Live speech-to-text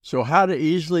So how to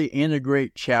easily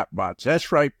integrate chatbots.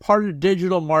 That's right. Part of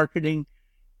digital marketing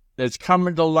that's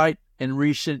coming to light in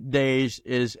recent days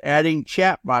is adding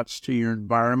chatbots to your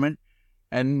environment.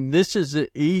 And this is the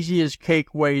easiest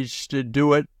cake ways to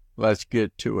do it. Let's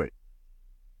get to it.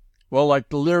 Well, like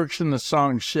the lyrics in the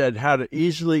song said, how to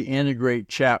easily integrate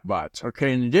chatbots.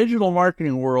 Okay, in the digital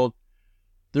marketing world,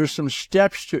 there's some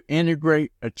steps to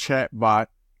integrate a chatbot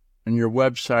in your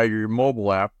website or your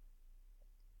mobile app.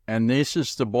 And this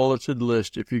is the bulleted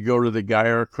list. If you go to the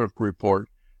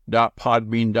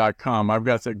GuyRCookReport.podbean.com, I've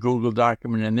got the Google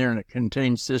document in there, and it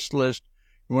contains this list.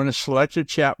 You want to select a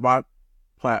chatbot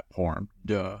platform.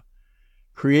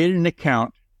 Create an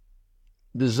account.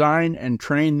 Design and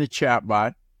train the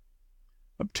chatbot.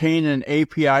 Obtain an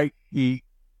API key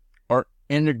or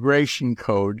integration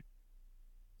code.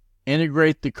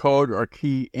 Integrate the code or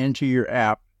key into your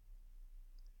app.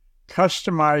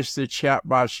 Customize the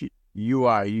chatbot's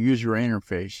UI, user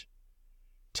interface.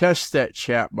 Test that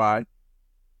chatbot.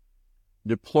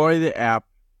 Deploy the app.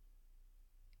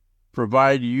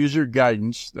 Provide user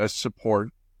guidance, that's support.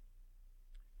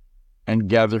 And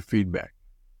gather feedback.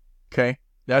 Okay?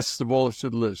 That's the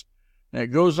bulleted list. And it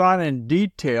goes on in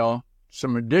detail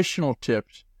some additional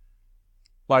tips,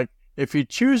 like if you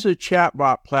choose a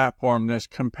chatbot platform that's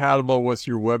compatible with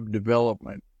your web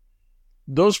development,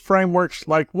 those frameworks,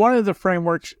 like one of the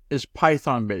frameworks is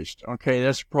Python-based. Okay,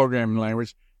 that's a programming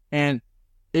language. And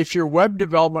if your web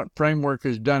development framework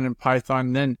is done in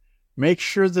Python, then make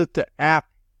sure that the app,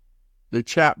 the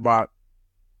chatbot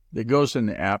that goes in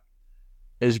the app,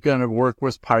 is going to work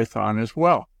with Python as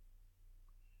well.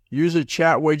 Use a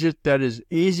chat widget that is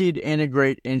easy to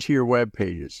integrate into your web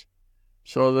pages.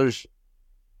 So there's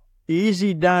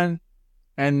easy done,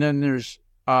 and then there's,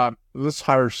 let's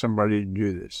hire somebody to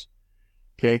do this.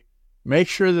 Okay? Make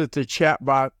sure that the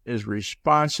chatbot is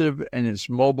responsive and it's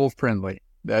mobile friendly.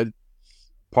 That's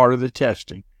part of the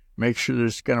testing. Make sure that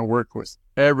it's going to work with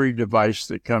every device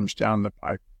that comes down the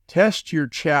pipe. Test your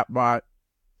chatbot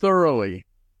thoroughly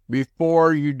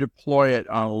before you deploy it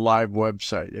on a live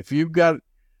website. If you've got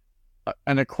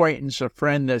an acquaintance, a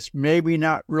friend that's maybe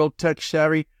not real tech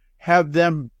savvy, have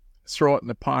them throw it in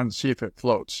the pond and see if it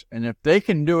floats. And if they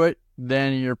can do it,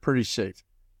 then you're pretty safe.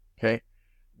 Okay?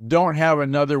 Don't have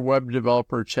another web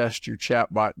developer test your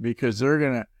chatbot, because they're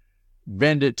going to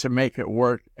bend it to make it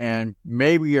work and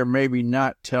maybe or maybe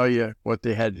not tell you what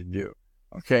they had to do.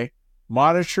 Okay?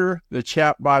 Monitor the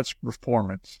chatbot's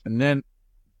performance. And then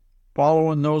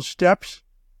following those steps,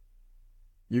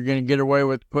 you're going to get away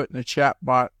with putting the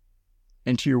chatbot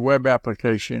into your web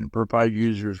application and provide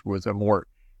users with a more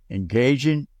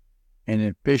engaging and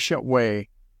efficient way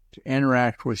to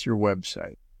interact with your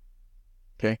website.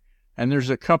 Okay? And there's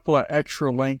a couple of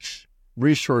extra links,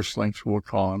 resource links we'll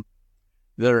call them,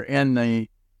 that are in the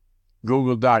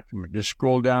Google document. Just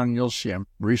scroll down and you'll see them,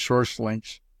 resource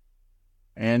links.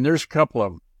 And there's a couple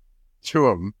of them, 2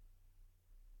 of them.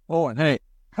 Oh, and hey,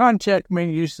 contact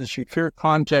me. Use the secure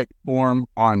contact form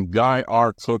on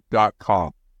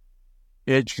GuyRCook.com.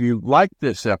 If you like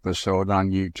this episode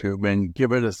on YouTube, and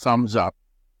give it a thumbs up,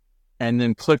 and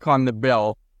then click on the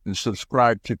bell and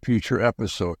subscribe to future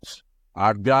episodes.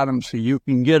 I've got them so you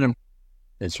can get them.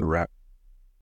 It's a wrap.